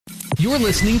You're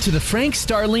listening to the Frank,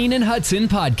 Starlene, and Hudson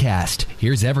podcast.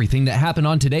 Here's everything that happened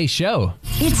on today's show.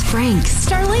 It's Frank,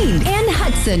 Starlene, and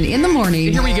Hudson in the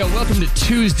morning. Here we go. Welcome to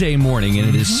Tuesday morning, and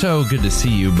it is so good to see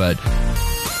you, but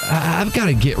I've got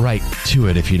to get right to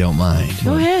it if you don't mind.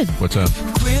 Go ahead. What's up?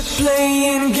 Quit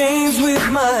playing games with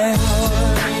my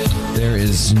heart. There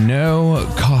is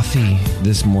no coffee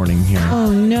this morning here.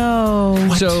 Oh, no.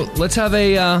 What? So let's have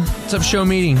a show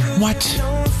meeting. What?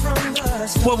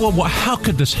 What? How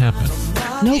could this happen?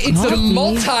 No It's a coffee.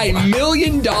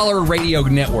 multi-million-dollar radio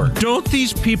network. Don't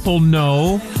these people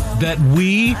know that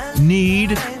we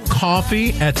need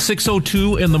coffee at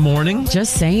 6:02 in the morning?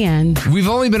 Just saying. We've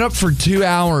only been up for 2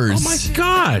 hours. Oh my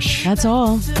gosh! That's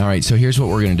all. All right, so here's what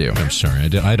we're going to do. I'm sorry.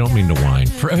 I don't mean to whine.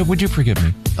 Would you forgive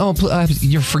me? Oh,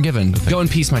 you're forgiven. Go in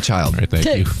peace, my child. All right, thank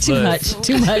you. Too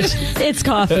much. It's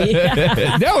coffee.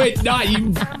 No, it's not. You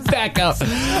back up.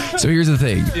 So here's the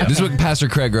thing. This is what Pastor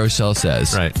Craig Rochelle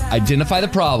says. Right. Identify the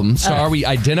problem. We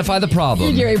identify the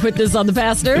problem. You ready to put this on the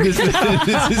pastor? This is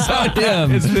on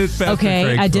him. It's Pastor Okay,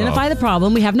 Craig's identify the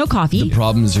problem. We have no coffee. The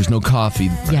problem is there's no coffee.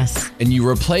 Yes. And you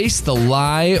replace the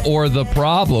lie or the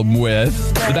problem with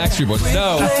the Backstreet Boys.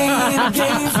 No.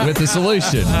 With the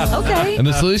solution. Okay. And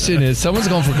the solution is someone's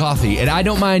going for coffee, and I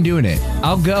don't mind doing it.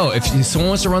 I'll go. If someone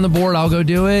wants to run the board, I'll go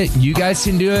do it. You guys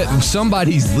can do it.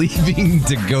 Somebody's leaving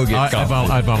to go get coffee.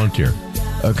 I volunteer.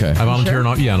 Okay. I volunteer, and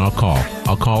I'll call.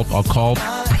 I'll call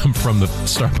from the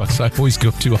Starbucks I always go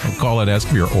to. I'll call and ask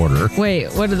for your order.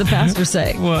 Wait, what did the pastor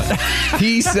say? What?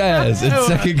 He says in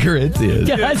 2 Corinthians.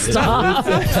 God, stop.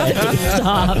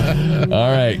 Stop.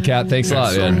 All right, Kat, thanks a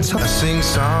lot, man. I sing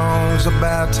songs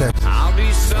about Texas. I'll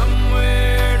be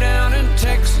somewhere down in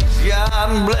Texas.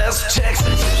 God bless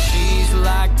Texas. She's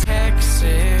like Texas.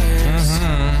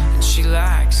 And she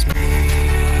likes me.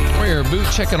 We're boot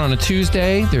checking on a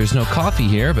Tuesday. There's no coffee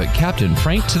here, but Captain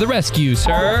Frank to the rescue,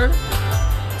 sir.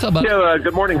 What's up, bud? Yeah,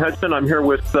 good morning, Hudson. I'm here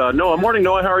with Noah. Morning,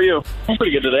 Noah. How are you? I'm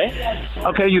pretty good today.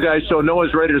 Okay, you guys. So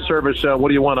Noah's ready to serve us. What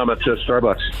do you want? I'm at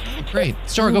Starbucks. Great.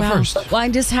 Star, go Wow. first. Well, I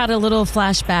just had a little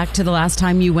flashback to the last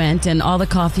time you went, and all the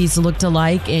coffees looked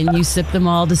alike, and you sipped them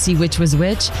all to see which was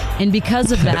which. And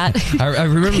because of that, I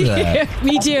remember that.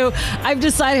 me too. I've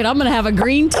decided I'm going to have a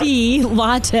green tea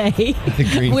latte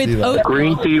Green with tea latte. oat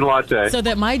Green tea latte. so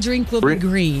that my drink will be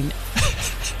green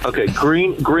Okay,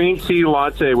 green tea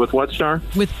latte with what, Star?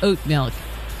 with oat milk.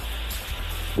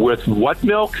 With what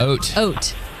milk? Oat.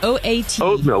 O-A-T.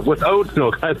 Oat milk. With oat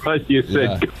milk. I thought you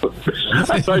said goat.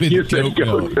 I thought you said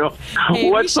goat milk. Hey,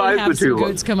 What we should size have would some you goats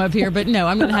want? come up here, but no,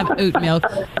 I'm going to have oat milk.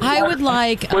 I would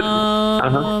like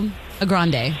a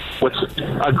grande. What's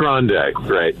a grande?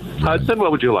 Great. Hudson, what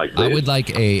would you like, please? I would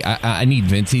like I need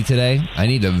venti today. I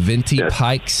need a venti Yes.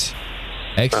 Pikes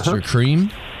extra cream.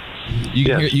 You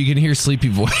can hear sleepy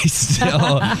voice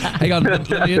still. Hang on, let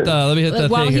me hit the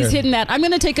While thing he's here. hitting that, I'm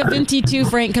going to take a venti too,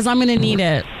 Frank, because I'm going to need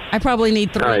it. I probably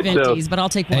need 3 All right, so- ventis, but I'll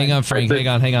take one. Hang on, Frank. Hang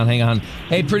on.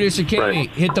 Hey, producer Kimmy, Right.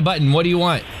 hit the button. What do you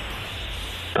want?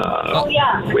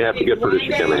 We have to get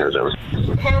producer Kim here, Zimmer.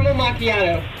 Caramel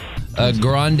macchiato. A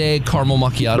grande caramel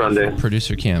macchiato. Grande.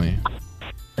 Producer Cammy.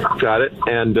 Got it.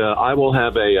 And I will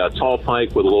have a tall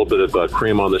pike with a little bit of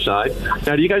cream on the side.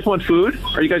 Now, do you guys want food?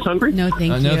 Are you guys hungry? No,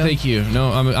 thank you. No, thank you.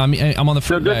 No, I'm on the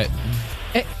fruit good.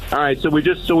 diet. All right. So we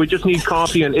just need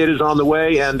coffee, and it is on the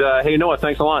way. And hey, Noah,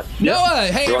 thanks a lot. Noah,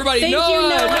 hey everybody, Thank Noah, you,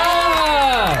 Noah.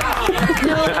 Noah.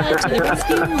 No, to the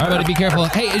rescue. All right, buddy, be careful.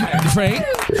 Hey, Frank.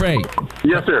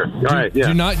 Yes, sir. All right. Yeah.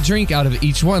 Do not drink out of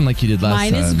each one like you did last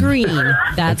Mine time. is green.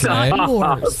 That's Okay. not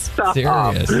yours. Stop.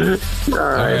 Serious. All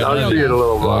right. I'll see you in a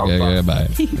little while. Okay, bye.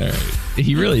 All right.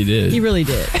 He really did. He really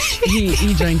did.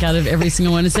 He drank out of every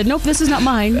single one and said, nope, this is not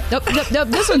mine. Nope,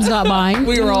 this one's not mine.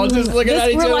 We were all just looking at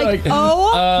each We're other like, like,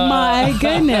 oh my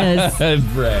goodness. Frank.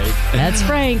 That's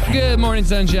Frank. Good morning,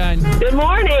 sunshine. Good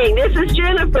morning. This is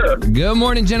Jennifer. Good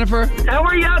morning, Jennifer. How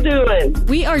are y'all doing?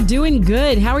 We are doing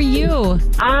good. How are you?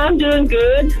 I'm doing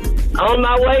good. On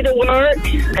my way to work,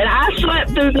 and I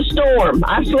slept through the storm.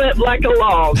 I slept like a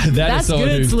log. That's someone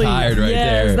good who's sleep. tired right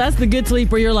yes, there. That's the good sleep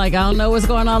where you're like, I don't know what's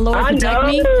going on, Lord, I protect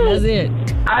me. know. That's it.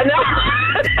 I know.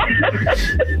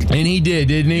 And he did,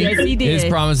 didn't he? Yes, he did. His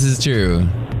promise is true.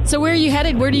 So where are you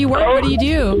headed? Where do you work? What do you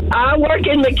do? I work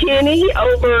in McKinney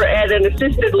over at an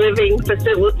assisted living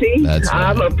facility. That's right.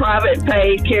 I'm a private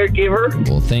paid caregiver.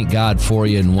 Well, thank God for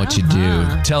you and what you do.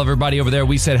 Tell everybody over there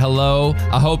we said hello.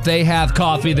 I hope they have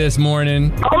coffee this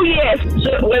morning. Oh, yes.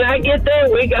 So when I get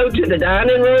there, we go to the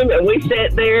dining room and we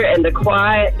sit there in the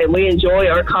quiet and we enjoy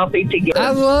our coffee together. I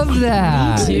love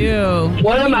that. Too.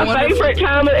 One of my Wonderful. favorite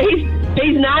time of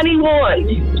He's 91.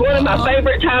 It's one of my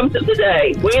favorite times of the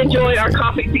day. We enjoy our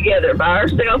coffee together by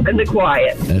ourselves in the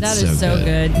quiet. That is so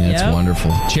good. That's Yep.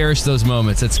 wonderful. Cherish those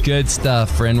moments. That's good stuff,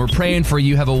 friend. We're praying for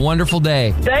you. Have a wonderful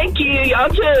day. Thank you. Y'all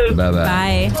too. Bye-bye.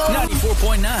 Bye.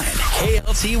 94.9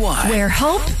 KLTY. Where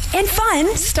hope and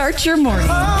fun start your morning.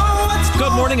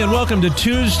 Good morning and welcome to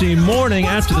Tuesday morning.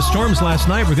 After the storms last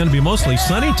night, we're going to be mostly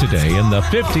sunny today in the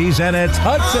 50s, and it's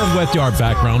Hudson with your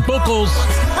background vocals.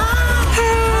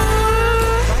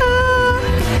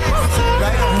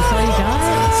 That's all you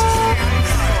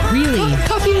got? Really?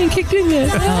 Coffee ain't kicked in yet.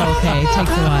 Oh, okay.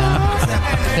 Takes a while.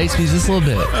 Taste me just a little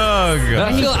bit. Oh,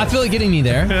 God. I feel it getting me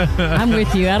there. I'm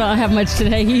with you. I don't have much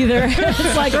today either.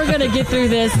 It's like we're going to get through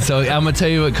this. So I'm going to tell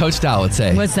you what Coach Dow would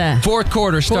say. What's that? Fourth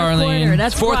quarter, Starlene. Quarter.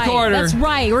 That's Fourth right. quarter. That's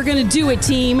right. We're going to do it,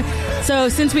 team. So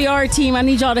since we are a team, I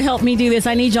need y'all to help me do this.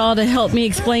 I need y'all to help me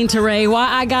explain to Ray why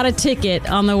I got a ticket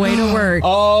on the way to work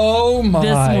Oh, my.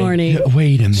 this morning.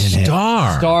 Wait a minute.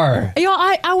 Star. Y'all,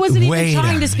 I wasn't Wait even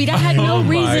trying a to speed. I had no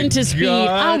reason to speed.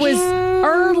 I was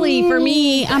early for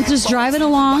me. I'm just driving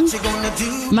along,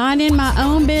 minding my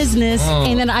own business,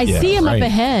 and then I see him up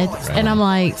ahead, and I'm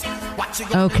like,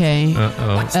 okay.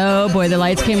 Oh, boy, the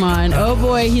lights came on. Oh,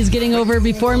 boy, he's getting over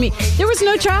before me. There was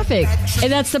no traffic,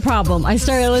 and that's the problem. I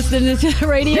started listening to the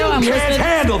radio. I'm listening.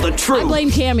 Handle the truth. I blame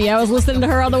Cammie. I was listening to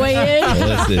her on the way in.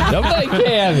 Listen, don't blame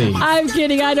Cammie. I'm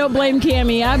kidding. I don't blame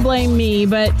Cammie. I blame me.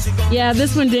 But yeah,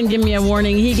 this one didn't give me a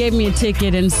warning. He gave me a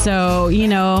ticket. And so,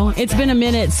 it's been a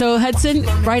minute. So, Hudson,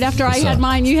 right after I had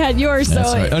mine, you had yours. So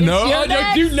That's right. No, you're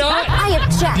next. do not. I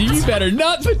object. You better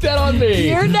not put that on me.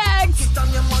 You're next.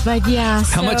 But yeah.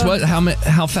 How much? What?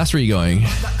 How fast were you going?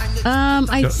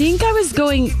 I think I was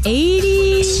going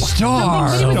 80. Star.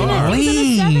 It was in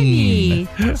a 70.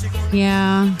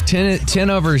 Yeah. 10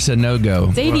 over is a no-go.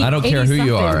 It's 80, I don't care who you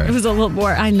something. are. It was a little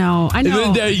more. I know. And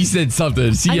then you said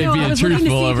something. See, I know. I being was looking to see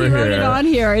truthful if over you wrote it here. on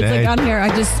here. It's Hey. like on here.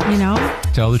 I just,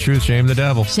 Tell the truth, shame the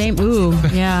devil. shame. Ooh,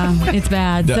 yeah, it's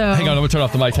bad. So Hang on, I'm going to turn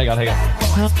off the mic. Hang on.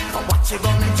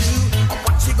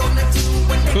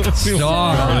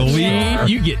 Star,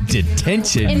 you get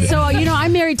detention. And so,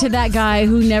 I'm married to that guy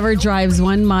who never drives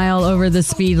 1 mile over the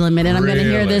speed limit. And I'm going to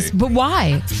hear this. But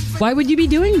why? Why would you be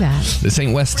doing that? This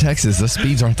ain't West Texas. The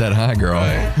speeds aren't that high, girl.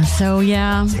 So,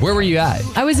 yeah. Where were you at?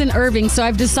 I was in Irving, so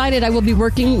I've decided I will be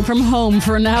working from home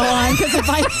from now on. Because if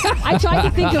I tried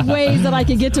to think of ways that I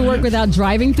could get to work without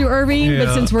driving through Irving. Yeah.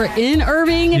 But since we're in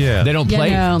Irving, They don't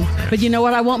play. But you know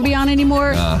what I won't be on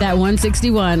anymore? That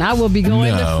 161. I will be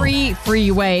going No. the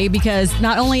freeway because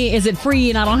not only is it free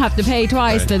and I don't have to pay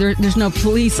twice, but there's no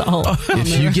police all.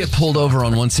 If you get pulled over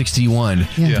on 161,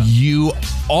 you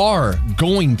are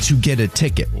going to get a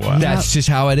ticket. Wow. That's just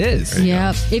how it is.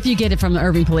 Yep. If you get it from the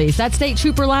Irving police. That state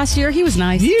trooper last year, he was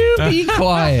nice. You be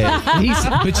quiet.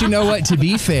 But you know what? To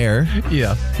be fair,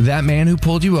 that man who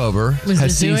pulled you over Was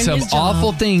has just seen doing some his job.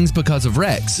 awful things because of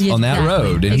wrecks Yeah, on that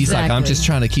exactly. road. And he's like, I'm Exactly. just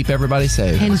trying to keep everybody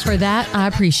safe. And for that, I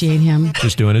appreciate him.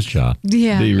 Just doing his job.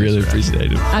 Yeah. Do you really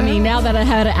appreciate it? I mean, now that I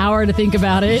had an hour to think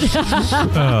about it,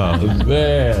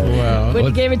 Man. Wow. when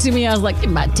he gave it to me, I was like,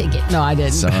 "Give my ticket." No, I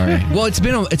didn't. Sorry. Well, it's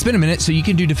been a minute, so you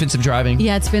can do defensive driving.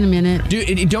 Yeah, it's been a minute.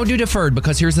 Don't do deferred,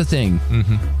 because here's the thing.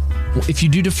 If you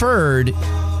do deferred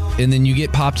and then you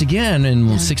get popped again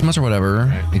in 6 months or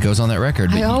whatever, it goes on that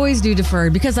record. I always do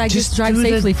deferred because I just drive do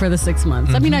safely for the 6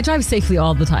 months. I mean, I drive safely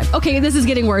all the time. Okay, this is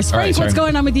getting worse. All right, Frank, what's sorry.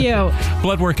 going on with you?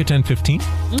 Blood work at 10:15.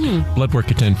 Blood work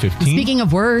at 10:15. Speaking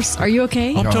of worse, are you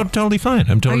okay? I'm totally fine.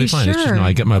 I'm totally you fine. It's just, sure?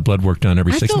 I get my blood work done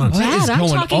every I 6 feel months. bad. What is I'm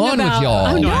going talking on with about,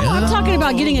 y'all? Oh, no, I'm talking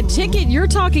about getting a ticket. You're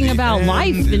talking about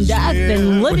life and death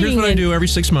and Well, living. here's what I do every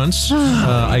 6 months.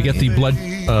 I get the blood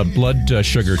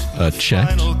sugar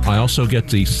checked. I also get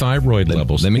the thyroid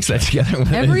levels. They mix that together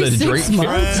with Every the 6 drink.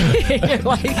 months. You're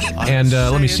like, And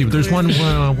let me see. There's one.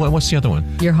 What's the other one?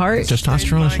 your heart,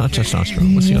 Testosterone? It's not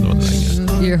testosterone. What's the other one that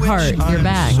I get? your heart, your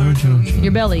back,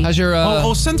 your belly, How's your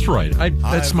Synthroid.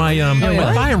 That's my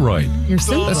my thyroid. your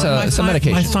symptoms. that's a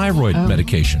medication. My thyroid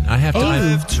medication. I have to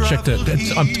I've checked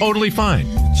that. I'm totally fine.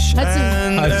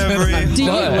 Do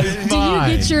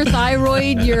you get your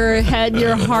thyroid, your head,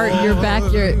 your heart, your back,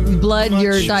 your blood,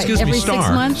 your Excuse me, every 6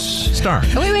 Star. months? Star.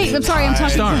 Oh, wait. I'm sorry. I'm talking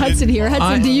Star. to Hudson here.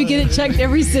 Hudson, do you get it checked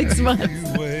every 6 months?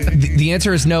 The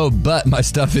answer is no, but my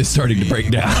stuff is starting to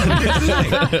break down.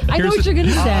 I know what you're going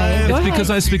to say. Go ahead.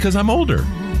 It's because I'm older.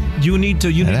 You need to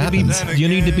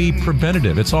be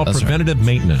preventative. It's all preventative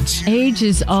maintenance. Age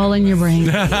is all in your brain.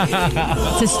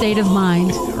 It's a state of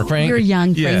mind. Frank? You're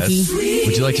young, Yes. Frankie.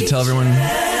 Would you like to tell everyone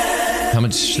how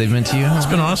much they've meant to you? It's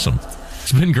been awesome.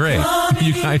 It's been great.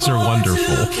 You guys are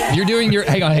wonderful. You're doing your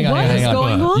hang on. What is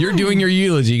going on? You're doing your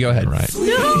eulogy. Go ahead. Right.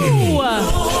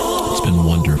 No. It's been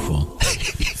wonderful.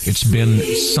 It's been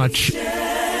such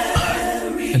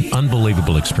an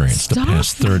unbelievable experience the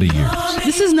past 30 years.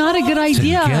 This is not a good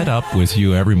idea. To get up with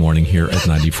you every morning here at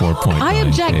 94.9. I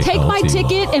object. Take my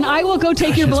ticket and I will go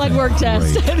take your blood work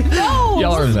test. No.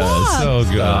 Y'all are a mess. So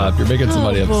good. You're making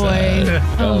somebody upset.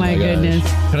 Oh my goodness.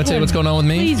 Can I tell you what's going on with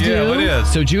me? Please do. Yeah, what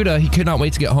is? So Judah, he could not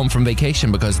wait to get home from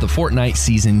vacation because the Fortnite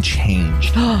season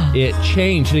changed. It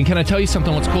changed. And can I tell you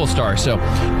something what's cool, Star? So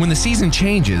when the season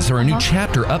changes or a new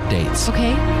chapter updates,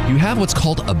 you have what's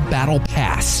called a battle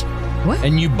pass. What?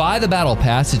 And you buy the battle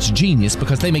pass. It's genius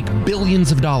because they make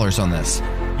billions of dollars on this.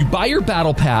 You buy your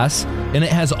battle pass, and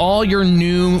it has all your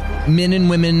new men and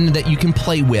women that you can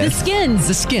play with. The skins.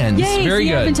 The skins. Yay, Very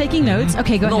good. I've been taking notes.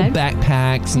 Okay, go ahead. Little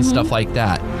backpacks and stuff like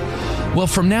that. Well,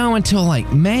 from now until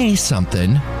like May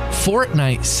something,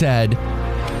 Fortnite said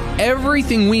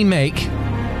everything we make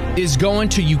is going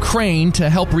to Ukraine to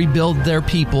help rebuild their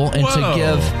people and to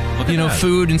give,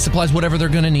 food and supplies, whatever they're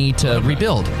going to need to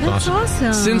rebuild. That's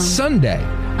awesome. Since Sunday,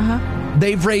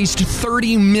 they've raised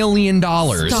 $30 million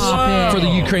for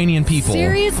the Ukrainian people.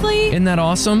 Seriously? Isn't that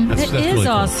awesome? That is really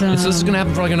awesome. Cool. This is going to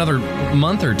happen for like another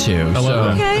month or two. I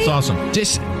love that. That's awesome.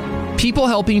 Just people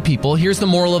helping people. Here's the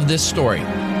moral of this story.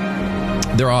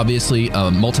 They're obviously a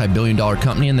multi-billion-dollar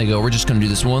company, and they go, we're just going to do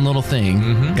this one little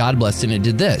thing. God blessed it, and it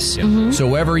did this. So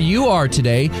wherever you are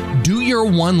today, do your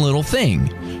one little thing.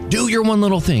 Do your one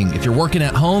little thing. If you're working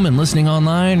at home and listening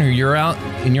online, or you're out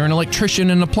and you're an electrician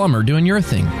and a plumber doing your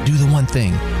thing, do the one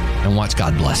thing and watch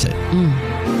God bless it.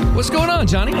 What's going on,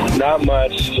 Johnny? Not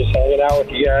much. Just hanging out with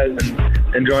you guys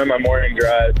and enjoying my morning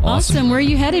drive. Awesome. Where are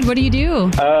you headed? What do you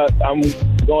do? I'm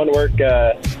going to work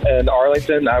in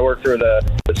Arlington. I work for the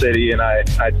city, and I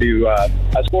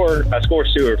score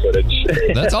sewer footage.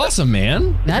 That's awesome,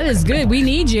 man. That is good. We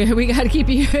need you. We got to keep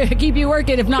you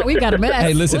working. If not, we've got a mess.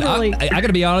 Hey, listen, I got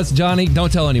to be honest, Johnny.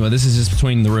 Don't tell anyone. This is just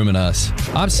between the room and us.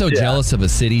 I'm so jealous of a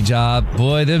city job.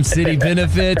 Boy, them city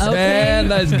benefits, man.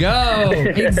 Let's go.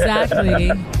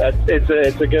 Exactly.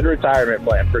 It's a good retirement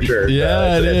plan for sure.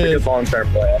 Yeah, it's a good long-term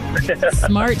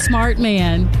plan. Smart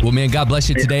man. Well, man, God bless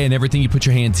you today and everything you put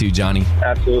your hand to, Johnny.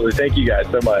 Absolutely. Thank you guys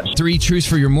so much. 3 truths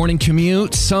for your morning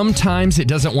commute. Sometimes it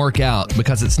doesn't work out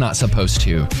because it's not supposed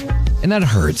to. And that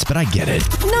hurts, but I get it.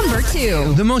 Number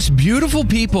 2. The most beautiful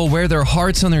people wear their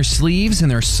hearts on their sleeves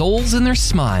and their souls in their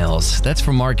smiles. That's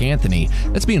from Mark Anthony.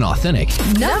 That's being authentic.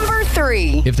 Number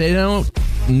 3. If they don't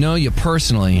know you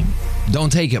personally,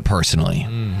 don't take it personally.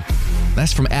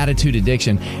 That's from Attitude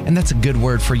Addiction. And that's a good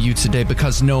word for you today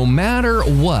because no matter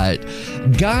what,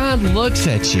 God looks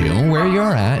at you where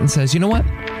you're at and says, you know what?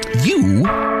 You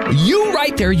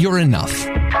right there, you're enough.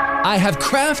 I have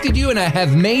crafted you and I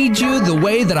have made you the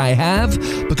way that I have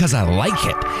because I like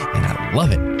it and I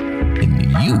love it. And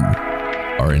you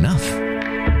are enough.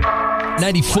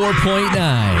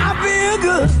 94.9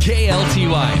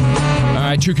 KLTY. All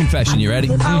right, true confession. You ready?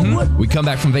 We come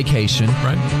back from vacation,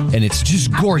 right? And it's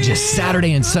just gorgeous.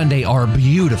 Saturday and Sunday are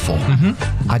beautiful.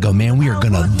 I go, man, we are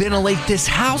going to ventilate this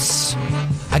house.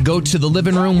 I go to the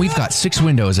living room. We've got 6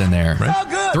 windows in there,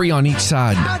 3 on each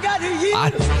side.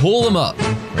 I pull them up,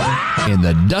 and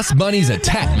the dust bunnies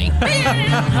attack me.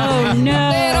 Oh, no.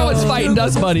 Man, I was fighting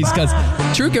dust bunnies because,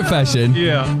 true confession,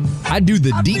 I do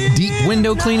the deep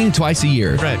window cleaning twice a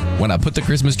year. Right. When I put the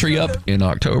Christmas tree up in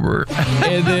October,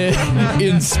 and then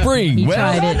in spring. You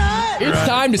tried it. It's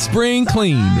time to spring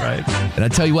clean. Right. And I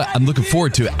tell you what, I'm looking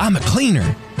forward to it. I'm a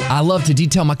cleaner. I love to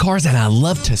detail my cars, and I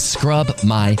love to scrub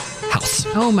my house.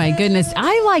 Oh my goodness.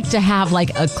 I like to have like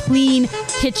a clean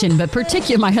kitchen, but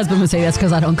particularly my husband would say that's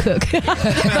because I don't cook. But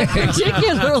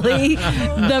particularly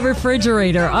the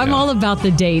refrigerator. I'm all about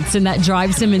the dates, and that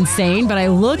drives him insane. But I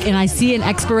look and I see an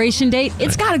expiration date.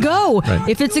 It's got to go. Right.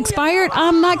 If it's expired,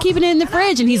 I'm not keeping it in the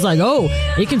fridge. And he's like, oh,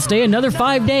 it can stay another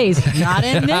 5 days. Not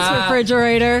in this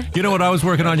refrigerator. You know what I was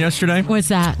working on yesterday? What's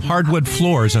that? Hardwood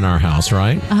floors in our house,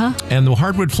 right? And the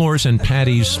hardwood floors in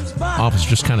Patty's office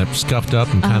just kind of scuffed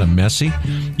up and kind of messy.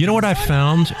 You know what I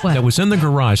found? What? That was in the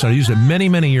garage. I used it many,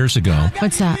 many years ago.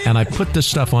 What's that? And I put this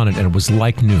stuff on it, and it was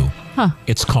like new. Huh.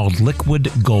 It's called Liquid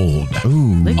Gold.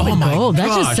 Ooh. Liquid gold. That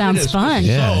just sounds fun.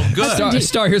 Yeah. So good.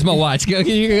 Star, here's my watch. Can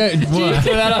you throw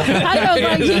that up? I know,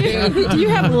 like, do you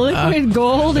have liquid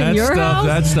gold in your house?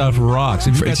 That stuff rocks.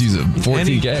 If you It's using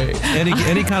 14K.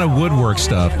 any kind of woodwork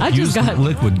stuff, I just use got-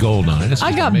 liquid gold on it. It's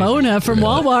I just got amazing. Bona from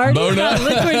Walmart. Bona? He's got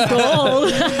liquid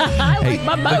gold. I like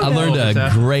my Bona. I learned a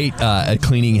great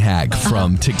cleaning hack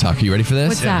from TikTok. Are you ready for this?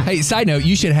 What's that? Hey, side note,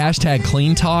 you should hashtag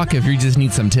clean talk if you just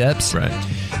need some tips. Right.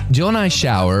 Jill and I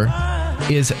shower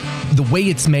is the way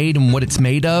it's made and what it's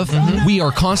made of. We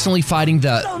are constantly fighting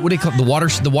the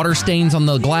water stains on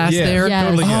the glass there. Yes.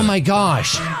 Totally oh my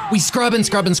gosh. We scrub and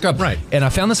scrub and scrub. Right. And I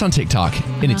found this on TikTok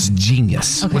and it's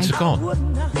genius. Okay. What's it called?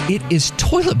 It is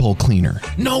toilet bowl cleaner.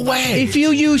 No way. If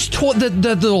you use the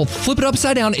little flip it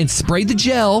upside down and spray the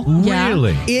gel,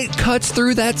 Really? it cuts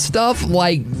through that stuff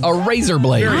like a razor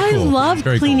blade. I love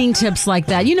cleaning tips like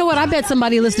that. You know what? I bet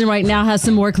somebody listening right now has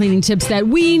some more cleaning tips that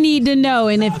we need to know.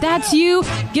 And if that's you,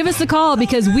 give us a call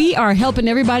because we are helping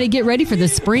everybody get ready for the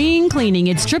spring cleaning.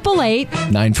 It's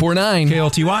 888-949.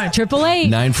 KLTY.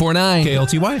 888-949.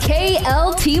 KLTY.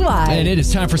 KLTY. And it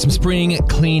is time for some spring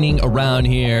cleaning around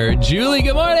here. Julie,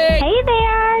 good morning. Hey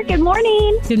there. Good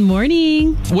morning. Good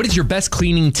morning. What is your best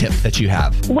cleaning tip that you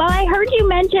have? Well, I heard you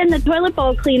mention the toilet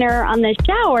bowl cleaner on the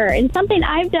shower, and something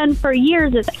I've done for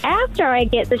years is after I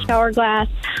get the shower glass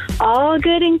all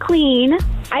good and clean,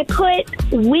 I put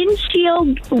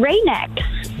windshield Rain-X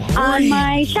on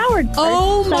my shower door.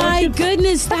 Oh my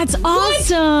goodness, that's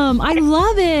awesome. I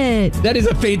love it. That is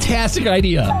a fantastic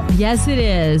idea. Yes, it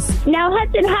is. Now,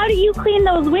 Hudson, how do you clean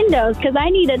those windows? Because I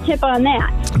need a tip on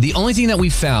that. The only thing that we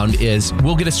found is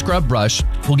we'll get a scrub brush,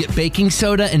 we'll get baking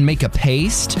soda and make a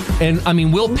paste. And I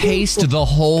mean, we'll paste the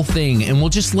whole thing and we'll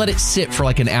just let it sit for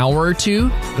like an hour or two.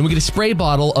 Then we get a spray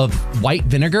bottle of white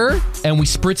vinegar and we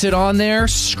spritz it on there,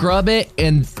 scrub it,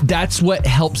 and that's what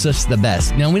helps us the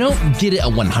best. Now, we don't get it a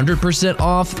 100%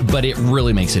 off, but it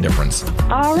really makes a difference.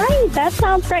 All right. That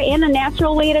sounds great. And a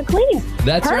natural way to clean it.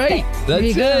 That's Perfect. right.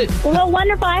 That's it. Well,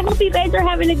 wonderful. I hope you guys are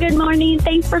having a good morning.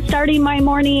 Thanks for starting my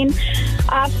morning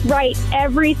off right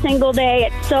every single day.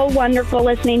 It's so wonderful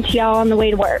listening to y'all on the way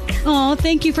to work. Oh,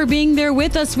 thank you for being there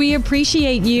with us. We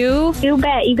appreciate you. You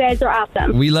bet. You guys are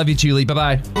awesome. We love you, Julie.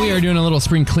 Bye-bye. We are doing a little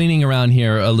spring cleaning around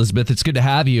here, Elizabeth. It's good to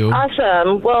have you.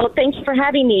 Awesome. Well, thank you for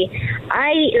having me.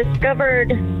 I discovered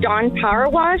Dawn Power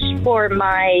Wash for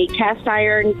my cast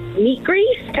iron meat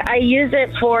grease. I use it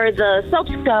for the soap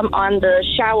scum on the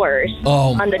showers.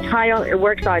 Oh. On the tile. It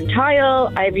works on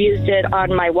tile. I've used it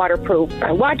on my waterproof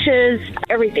watches,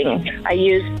 everything. I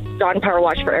use Dawn Power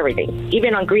Wash for everything,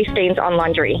 even on grease stains on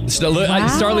laundry.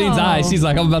 Starlene's eyes. She's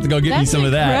like, I'm about to go get me some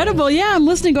of that. Incredible. Yeah, I'm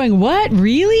listening going, what?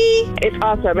 Really? It's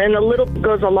awesome, and a little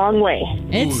goes a long way.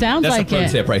 It sounds like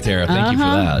That's a pro tip right there. Thank you for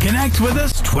that. Connect with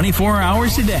us 24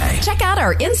 hours a day Check out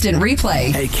our instant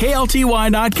replay. at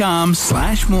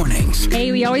KLTY.com/mornings.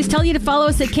 Hey, we always tell you to follow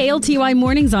us at KLTY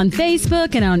Mornings on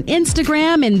Facebook and on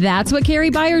Instagram, and that's what Carrie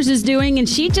Byers is doing. And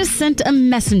she just sent a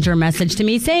messenger message to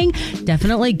me saying,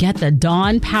 definitely get the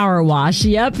Dawn Power Wash.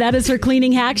 Yep, that is her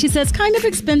cleaning hack. She says kind of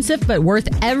expensive, but worth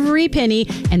every penny,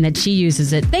 and that she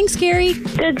uses it. Thanks, Carrie.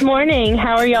 Good morning.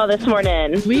 How are y'all this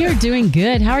morning? We are doing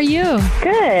good. How are you?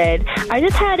 Good. I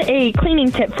just had a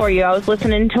cleaning tip for you. I was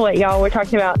listening to what y'all were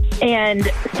talking about, and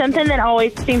something that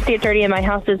always seems to get dirty in my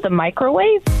house is the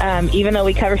microwave. Even though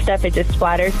we cover stuff, it just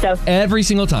splatters. So Every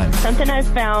single time. something I've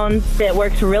found that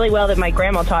works really well that my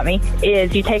grandma taught me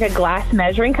is you take a glass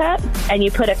measuring cup and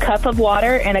you put a cup of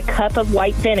water and a cup of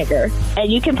white vinegar.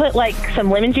 And you can put like some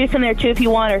lemon juice in there too if you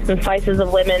want, or some slices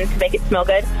of lemon to make it smell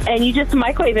good. And you just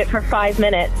microwave it for 5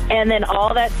 minutes. And then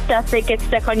all that stuff that gets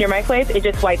stuck on your microwave, it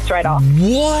just wipes right off.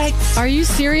 What? Are you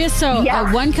serious? So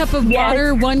Yeah. 1 cup of Yes.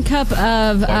 water, 1 cup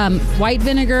of white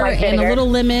vinegar, White and a vinegar. little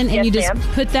lemon, and Yes, you just ma'am.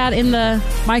 put that in the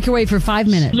microwave for 5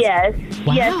 minutes. Yes.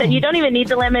 Wow. Yes. And you don't even need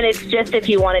the lemon. It's just if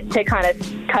you wanted to kind of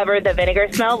cover the vinegar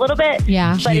smell a little bit.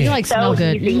 Yeah. But You it's like so smell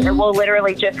good. easy. It will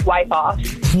literally just wipe off.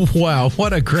 Wow,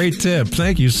 what a great tip.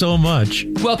 Thank you so much.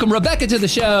 Welcome, Rebecca, to the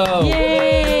show.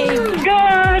 Yay!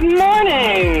 Good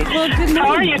morning. Well, good morning.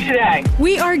 How are you today?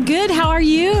 We are good. How are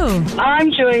you? I'm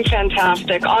doing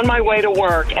fantastic on my way to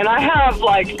work. And I have,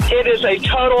 it is a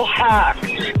total hack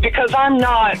because I'm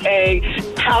not a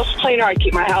house cleaner. I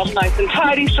keep my house nice and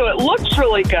tidy, so it looks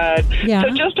really good. Yeah. So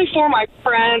just before my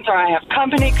friends or I have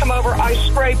company come over, I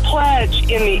spray Pledge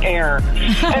in the air.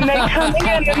 And they come in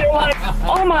and they're like,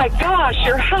 oh my gosh,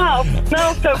 your house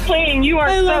smells so clean. You are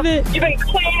I love it. You've been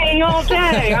cleaning all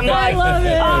day. I'm like, I love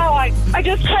it. oh, I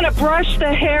just kind of brush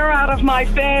the hair out of my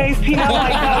face, yeah.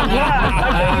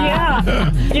 I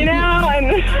said, yeah, and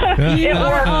it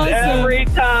works awesome. every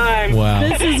time. Wow.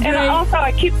 This is And great. also,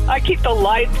 I keep the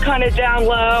lights kind of down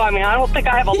low. I mean, I don't think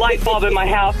I have a light bulb in my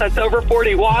house that's over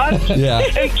 40 watts. Yeah.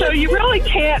 And so you really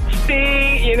can't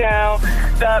see,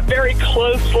 very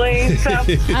closely. So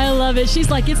I love it. She's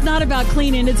like, it's not about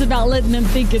cleaning. It's about letting them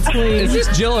think it's clean. Is this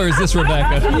Jill or is this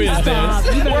Rebecca? Who is Stop.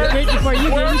 this? You better quit before you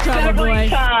get in works trouble, every boy.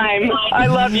 time. I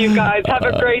love you guys. Have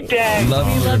a great day. Love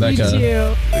you, Love Rebecca. you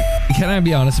too. Can I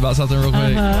be honest about something real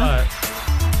quick? Uh-huh.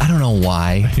 I don't know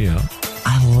why. Yeah.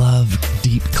 I love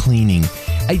deep cleaning.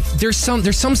 there's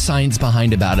some science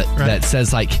behind about it that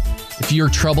says like if you're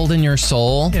troubled in your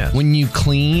soul, when you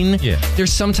clean,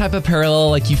 there's some type of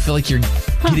parallel, like you feel like you're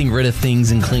getting rid of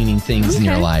things and cleaning things in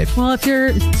your life. Well, if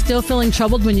you're still feeling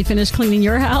troubled when you finish cleaning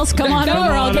your house, come on over.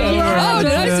 I'll give you a ride. Oh,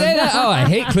 did I say that? Oh, I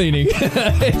hate cleaning.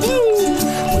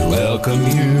 Welcome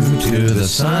you to the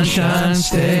Sunshine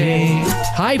State.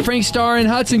 Hi, Frank Starr and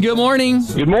Hudson. Good morning.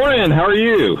 Good morning. How are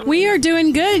you? We are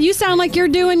doing good. You sound like you're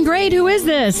doing great. Who is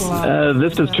this?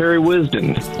 This is Terry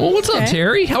Wisdom. Well, what's up,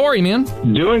 Terry? How are you, man?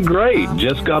 Doing great.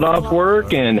 Just got off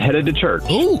work and headed to church.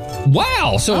 Oh,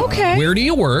 wow. So where do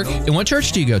you work and what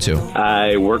church do you go to?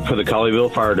 I work for the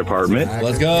Colleyville Fire Department.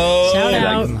 Let's go. Shout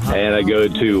out. And I go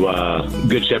to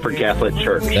Good Shepherd Catholic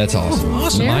Church. That's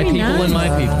awesome. Very My people nice. and my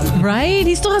people. Right?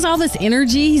 He still has all this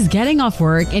energy. He's getting off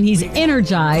work and he's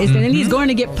energized. And then he's going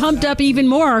to get pumped up even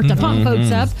more to pump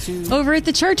folks up over at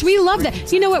the church. We love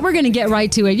that. You know what? We're going to get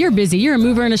right to it. You're busy. You're a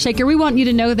mover and a shaker. We want you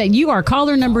to know that you are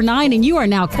caller number 9 and you are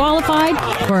now qualified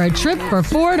for a trip for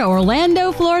 4 to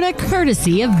Orlando, Florida,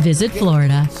 courtesy of Visit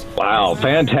Florida. Wow,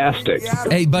 fantastic.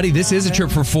 Hey, buddy, this is a trip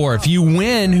for 4. If you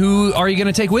win, who are you going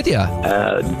to take with you?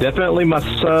 Definitely my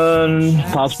son,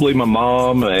 possibly my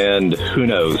mom, and who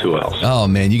knows who else. Oh,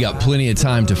 man, you got plenty of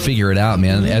time to figure it out,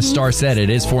 man. As Star said, it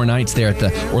is 4 nights there at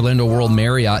the Orlando World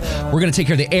Marriott. We're going to take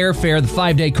care of the airfare, the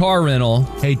 5-day car rental.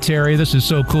 Hey, Terry, this is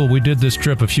so cool. We did this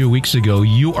trip a few weeks ago.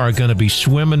 You are going to be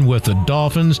swimming with the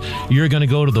dolphins. You're going to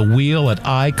go to the wheel at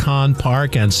Icon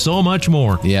Park and so much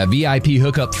more. Yeah, VIP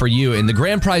hookup for you. And the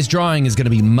grand prize drawing is going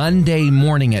to be Monday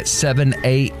morning at 7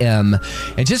 a.m.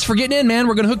 And just for getting in, man,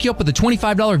 we're going to hook you up with a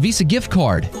 $25 Visa gift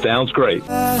card. Sounds great.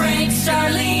 Frank,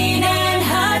 Starlene, and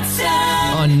Hudson.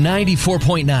 On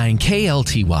 94.9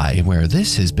 KLTY, where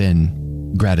this has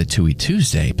been Gratitude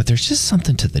Tuesday, but there's just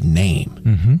something to the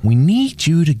name. We need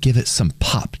you to give it some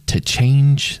pop to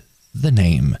change the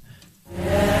name.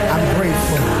 I'm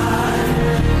grateful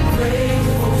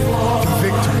for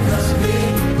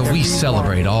victories. But we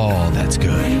celebrate all that's good.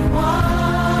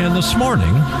 And this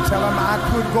morning,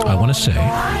 I want to say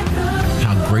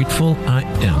how grateful I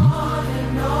am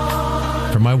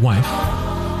for my wife,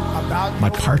 my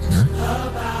partner,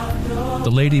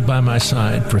 the lady by my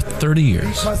side for 30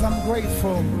 years,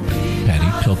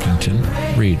 Patty Pilkington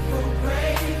Reed.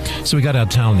 So we got out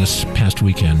of town this past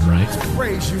weekend, right?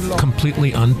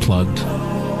 Completely unplugged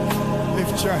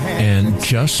and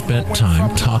just spent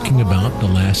time talking about the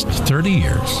last 30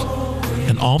 years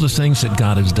and all the things that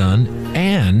God has done,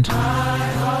 and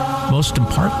most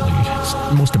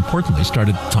importantly,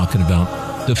 started talking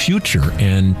about the future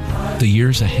and the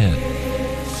years ahead,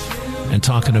 and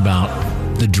talking about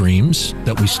the dreams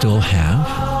that we still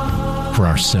have for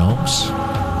ourselves,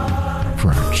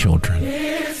 for our children.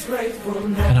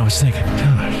 And I was thinking,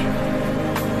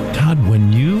 gosh, Todd,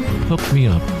 when you hooked me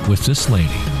up with this lady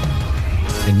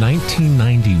in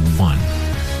 1991,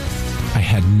 I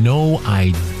had no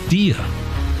idea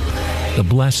the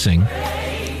blessing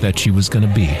that she was going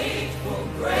to be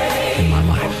in my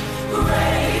life.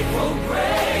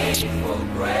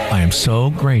 I am so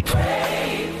grateful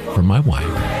for my wife,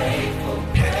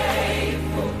 Patty.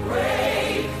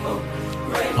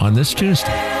 On this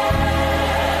Tuesday,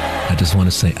 I just want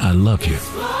to say I love you,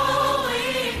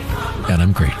 and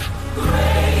I'm grateful.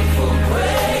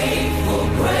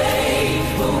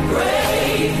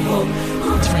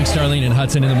 It's Frank, Starlene, and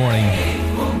Hudson in the morning.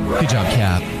 Good job,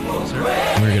 Cap.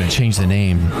 We're going to change the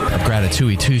name of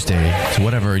Gratitude Tuesday to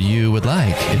whatever you would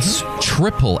like. It's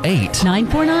 888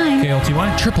 949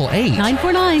 KLTY 888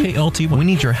 949 KLTY. We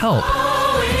need your help.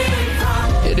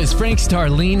 It is Frank,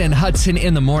 Starlene, and Hudson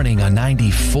in the morning on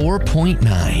 94.9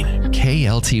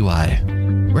 KLTY.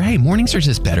 Where, hey, mornings are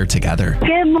just better together.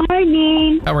 Good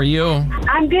morning. How are you?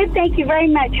 I'm good, thank you very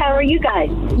much. How are you guys?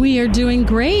 We are doing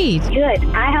great. Good.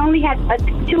 I only have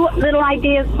 2 little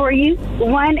ideas for you.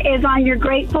 One is on your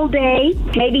grateful day,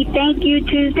 maybe Thank You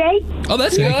Tuesday. Oh,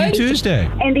 that's Thank good. you Tuesday.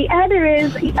 And the other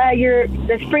is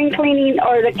the spring cleaning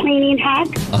or the cleaning hack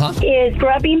is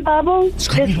scrubbing bubbles.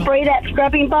 Just spray that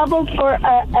scrubbing bubble for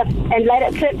and let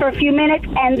it sit for a few minutes,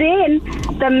 and then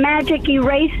the magic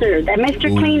eraser, the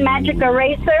Mr. Clean magic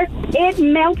eraser. It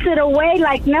melts it away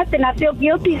like nothing. I feel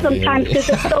guilty sometimes because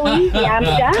it's so easy. I'm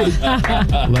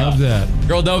done. Love that.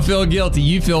 Girl, don't feel guilty.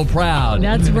 You feel proud.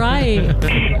 That's right.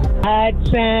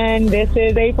 Hudson, this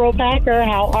is April Packer.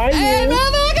 How are you? Hey,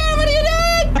 motherfucker, what are you doing?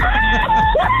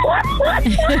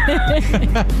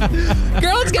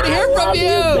 Girl, it's good to hear from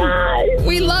you.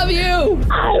 We love you.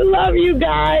 I love you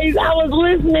guys. I was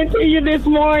listening to you this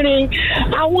morning.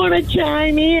 I want to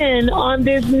chime in on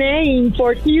this name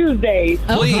for Tuesday.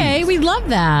 Okay, we love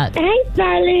that. Hey,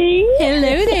 Starlene.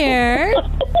 Hello there.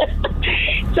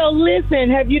 So listen,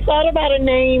 have you thought about a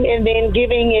name and then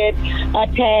giving it a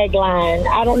tagline?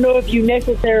 I don't know if you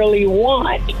necessarily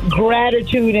want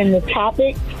gratitude in the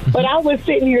topic, but I was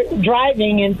sitting here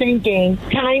driving and thinking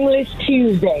Timeless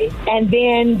Tuesday. And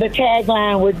then the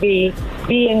tagline would be,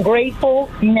 being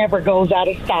grateful never goes out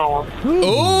of style.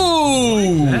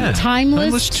 Ooh! Yeah.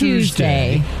 Timeless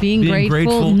Tuesday. Being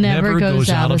grateful never goes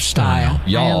out of style.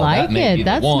 Y'all, I like it.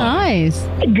 That's nice.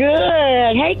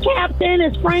 Good. Hey, Captain,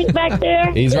 is Frank back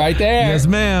there? He's right there. Yes,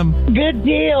 ma'am. Good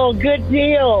deal. Good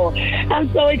deal.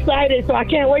 I'm so excited, so I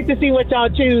can't wait to see what y'all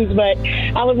choose. But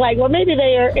I was like, well, maybe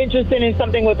they are interested in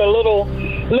something with a little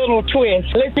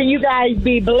twist. Listen, you guys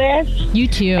be blessed. You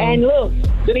too. And look,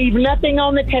 leave nothing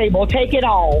on the table. Take it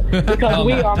all, because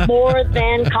we are more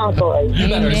than conquerors. You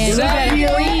better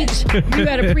preach. You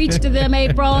better preach to them,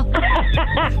 April. All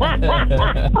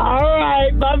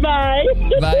right. Bye-bye.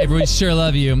 Bye. We sure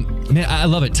love you. Man, I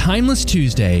love it. Timeless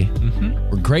Tuesday.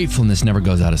 Where gratefulness never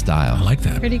goes out of style. I like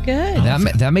that. Pretty good.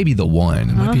 That may be the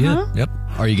one. Might be it. Yep.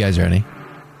 Are you guys ready?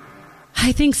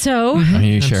 I think so. Are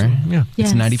you sure? Yeah.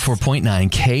 It's Yes. 94.9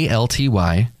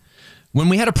 KLTY. When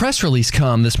we had a press release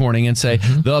come this morning and say,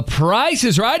 The Price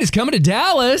is Right is coming to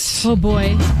Dallas. Oh,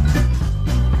 boy.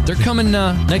 They're coming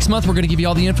next month. We're going to give you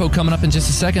all the info coming up in just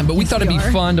a second. But we thought it'd be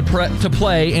fun to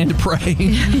play and to pray.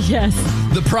 Yes.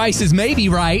 The Price is Maybe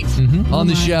Right on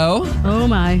the show. Oh,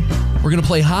 my. We're going to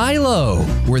play high-low,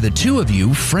 where the two of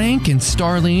you, Frank and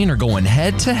Starlene, are going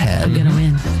head-to-head. I'm going to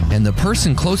win. And the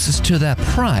person closest to that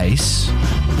price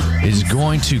is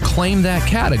going to claim that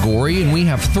category, and we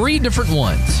have 3 different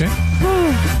ones. Okay.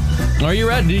 Are you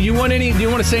ready? Do you want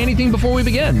to say anything before we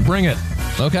begin? Bring it.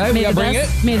 Okay, we got to bring it.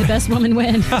 May the best woman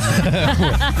win.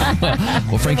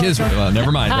 Well, Frank is. Never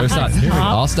mind. There's not.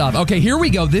 I'll stop. Okay, here we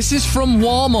go. This is from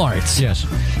Walmart. Yes.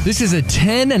 This is a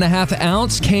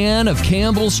 10.5-ounce can of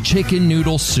Campbell's chicken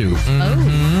noodle soup.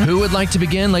 Who would like to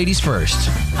begin? Ladies first.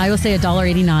 I will say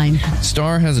 $1.89.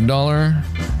 Star has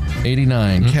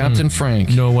 $1.89. Captain Frank.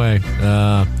 No way.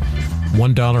 $1.12.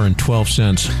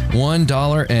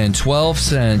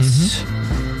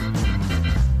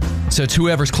 $1.12. So it's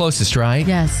whoever's closest, right?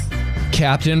 Yes.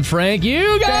 Captain Frank,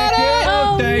 you got it!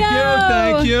 Oh,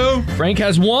 Thank you. Frank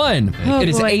has 1. Oh, it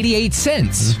is boy. 88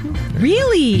 cents.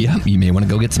 Really? Yep, you may want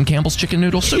to go get some Campbell's chicken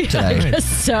noodle soup today. I guess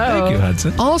so. Thank you,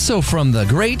 Hudson. Also from the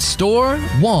great store,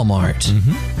 Walmart.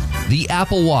 The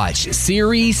Apple Watch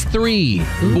Series 3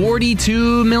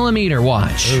 42mm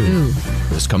watch. Ooh.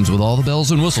 This comes with all the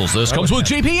bells and whistles. This comes with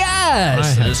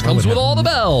GPS. This comes with all the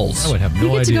bells. I would have no You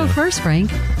get to idea. go first,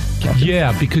 Frank.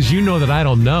 Yeah, because you know that I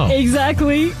don't know.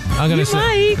 Exactly. I'm gonna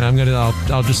say.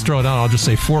 I'll just throw it out. I'll just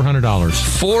say $400.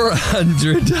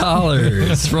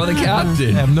 $400 for the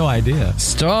captain. I have no idea.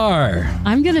 Star.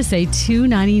 I'm going to say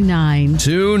 $2.99.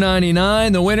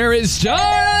 $2.99. The winner is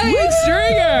Starlene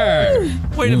Stringer.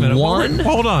 Wait a minute.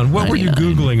 Hold on. What were you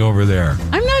Googling over there?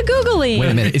 I'm not Googling.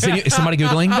 Wait a minute. Is somebody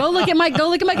Googling? Go look at my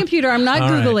computer. I'm not All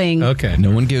right. Googling. Okay.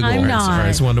 No one Googled. I'm not. All right,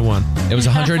 it's 1-1. It was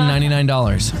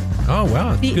 $199. Oh,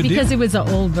 wow. Good deal. Because it was an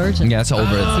old version. Yeah, it's an old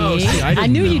version. See? I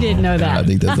knew you didn't know that. I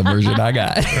think that's the version I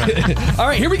got. All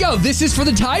right, here we go. This is for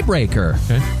the tiebreaker.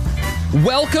 Okay.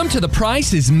 Welcome to The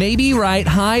Price is Maybe Right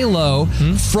High-Low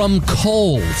from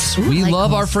Kohl's. Ooh, We I like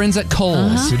love Kohl's. our friends at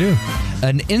Kohl's. We do.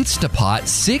 An Instapot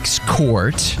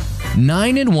 6-quart,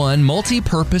 9-in-1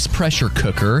 multi-purpose pressure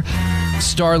cooker.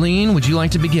 Starlene, would you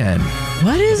like to begin?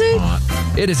 What is it?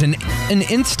 It is an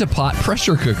Instapot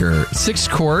pressure cooker,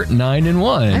 6-quart,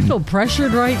 9-in-1. I feel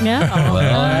pressured right now.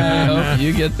 Well, I hope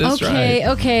you get this right.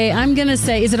 Okay. I'm going to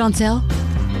say, is it on sale?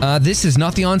 This is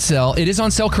not the on sale. It is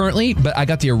on sale currently, but I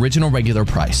got the original regular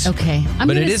price. Okay.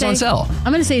 But it is on sale.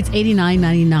 I'm going to say it's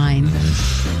 $89.99.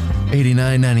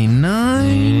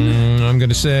 $89.99. I'm going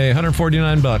to say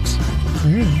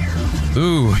 $149.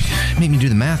 Ooh, make me do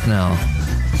the math now.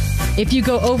 If you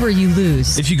go over, you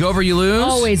lose. If you go over, you lose?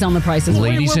 Always on the prices.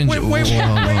 Ladies and Wait a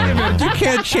minute. You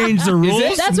can't change the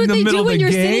rules. That's what in the they middle do when of the you're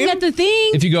game? sitting at the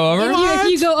thing. If you go over? If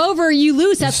you go over, you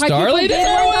lose. That's why people Starlene pay did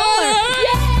 $1.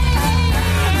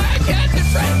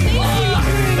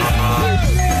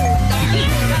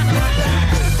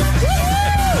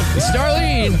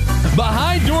 Starlene,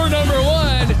 behind door number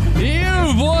 1,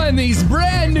 you've won these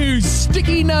brand new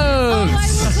sticky notes. Oh, I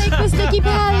will take the sticky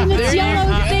pad and it's There you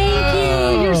yellow. go. Thank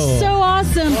you. You're so awesome.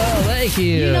 awesome. Well, thank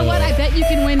you. You know what? I bet you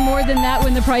can win more than that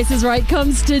when The Price is Right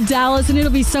comes to Dallas, and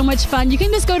it'll be so much fun. You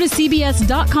can just go to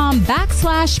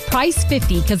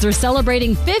cbs.com/price50 because they're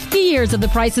celebrating 50 years of The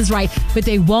Price is Right, but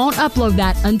they won't upload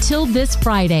that until this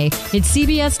Friday. It's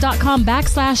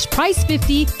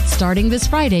cbs.com/price50. Starting this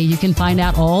Friday, you can find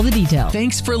out all the details.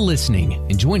 Thanks for listening,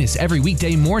 and join us every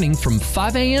weekday morning from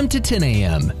 5 a.m. to 10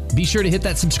 a.m. Be sure to hit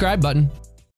that subscribe button.